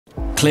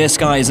Clear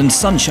skies and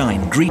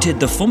sunshine greeted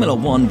the Formula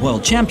One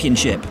World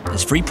Championship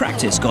as free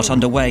practice got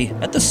underway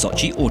at the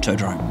Sochi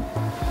Autodrom.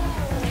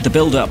 The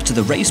build-up to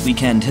the race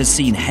weekend has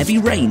seen heavy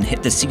rain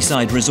hit the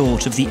seaside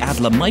resort of the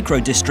Adler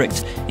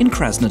micro-district in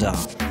Krasnodar.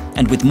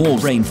 And with more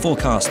rain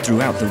forecast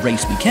throughout the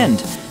race weekend,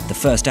 the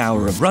first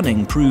hour of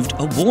running proved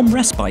a warm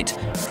respite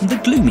from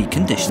the gloomy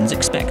conditions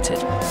expected.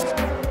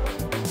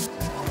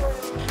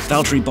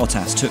 Valtteri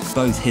Bottas took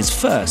both his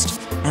first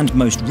and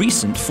most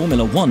recent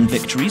Formula One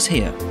victories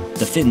here.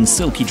 The Finn's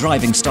silky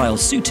driving style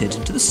suited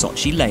to the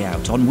Sochi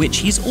layout, on which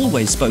he's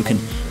always spoken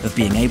of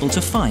being able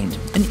to find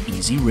an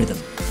easy rhythm.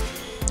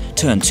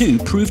 Turn 2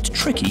 proved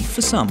tricky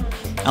for some,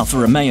 Alfa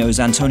Romeo's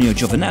Antonio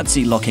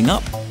Giovinazzi locking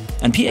up,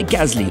 and Pierre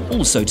Gasly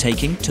also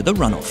taking to the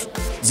runoff,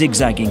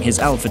 zigzagging his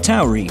Alpha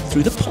Tauri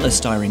through the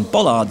polystyrene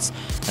bollards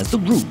as the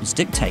rules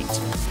dictate.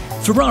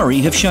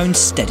 Ferrari have shown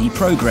steady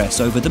progress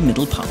over the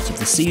middle part of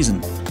the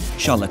season.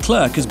 Charles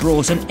Leclerc has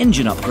brought an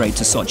engine upgrade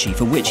to Sochi,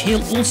 for which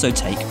he'll also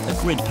take a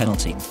grid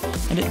penalty.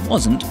 And it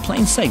wasn't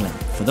plain sailing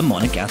for the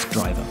Monegasque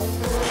driver.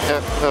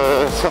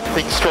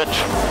 Something stretch.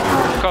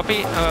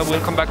 Copy,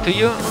 we'll come back to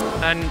you.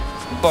 And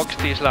box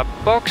this lap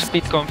box,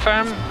 pit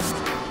confirm.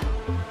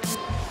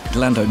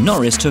 Lando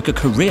Norris took a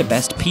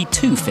career-best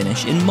P2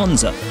 finish in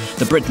Monza,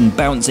 the Briton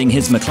bouncing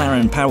his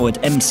McLaren-powered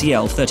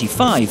MCL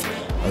 35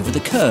 over the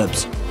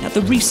curbs at the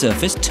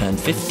resurfaced Turn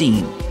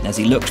 15 as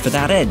he looked for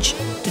that edge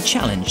to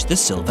challenge the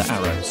Silver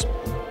Arrows.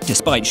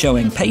 Despite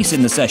showing pace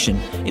in the session,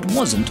 it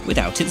wasn't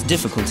without its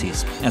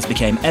difficulties, as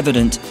became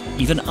evident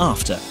even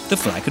after the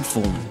flag had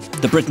fallen.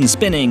 The Briton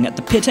spinning at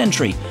the pit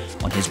entry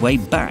on his way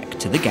back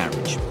to the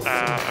garage.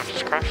 I've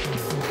just crashed.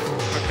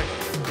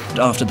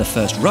 After the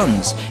first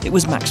runs, it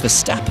was Max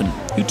Verstappen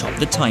who topped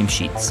the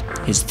timesheets,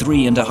 his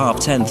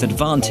 3.5-tenth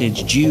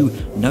advantage due,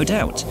 no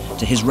doubt,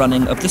 to his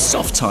running of the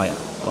soft tyre,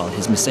 while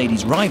his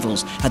Mercedes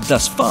rivals had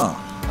thus far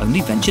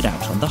only ventured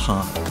out on the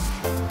hard.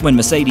 When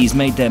Mercedes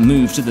made their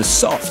move to the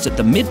soft at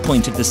the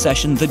midpoint of the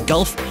session, the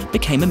gulf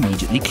became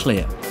immediately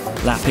clear.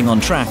 Lapping on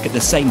track at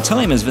the same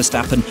time as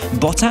Verstappen,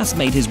 Bottas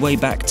made his way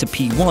back to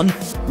P1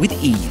 with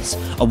ease,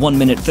 a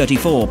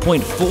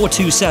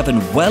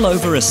 1:34.427, well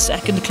over a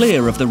second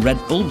clear of the Red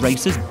Bull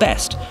racer's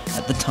best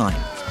at the time.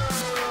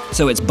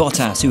 So it's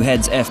Bottas who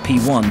heads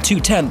FP1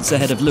 2/10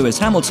 ahead of Lewis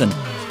Hamilton,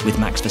 with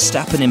Max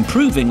Verstappen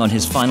improving on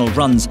his final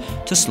runs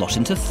to slot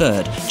into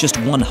third, just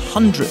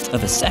 1/100th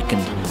of a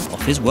second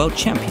off his World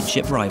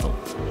Championship rival.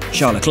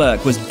 Charles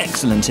Leclerc was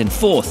excellent in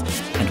fourth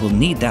and will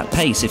need that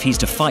pace if he's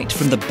to fight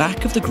from the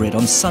back of the grid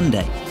on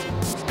Sunday.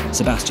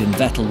 Sebastian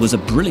Vettel was a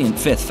brilliant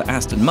fifth for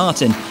Aston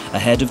Martin,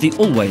 ahead of the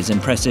always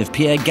impressive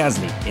Pierre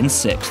Gasly in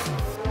sixth,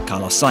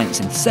 Carlos Sainz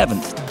in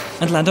seventh,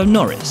 and Lando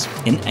Norris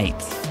in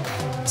eighth.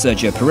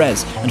 Sergio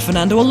Perez and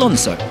Fernando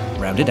Alonso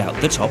rounded out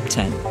the top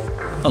 10.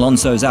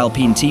 Alonso's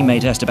Alpine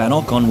teammate Esteban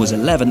Ocon was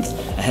 11th,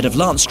 ahead of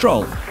Lance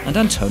Stroll and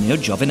Antonio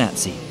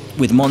Giovinazzi,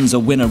 with Monza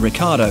winner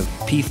Ricciardo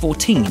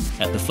P14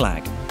 at the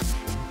flag.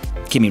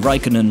 Kimi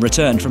Raikkonen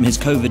returned from his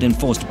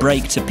COVID-enforced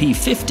break to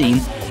P15,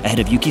 ahead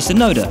of Yuki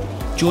Tsunoda,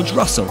 George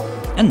Russell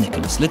and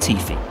Nicholas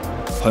Latifi.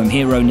 Home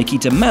hero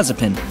Nikita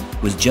Mazepin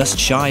was just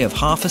shy of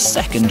half a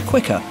second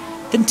quicker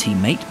than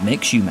teammate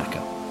Mick Schumacher.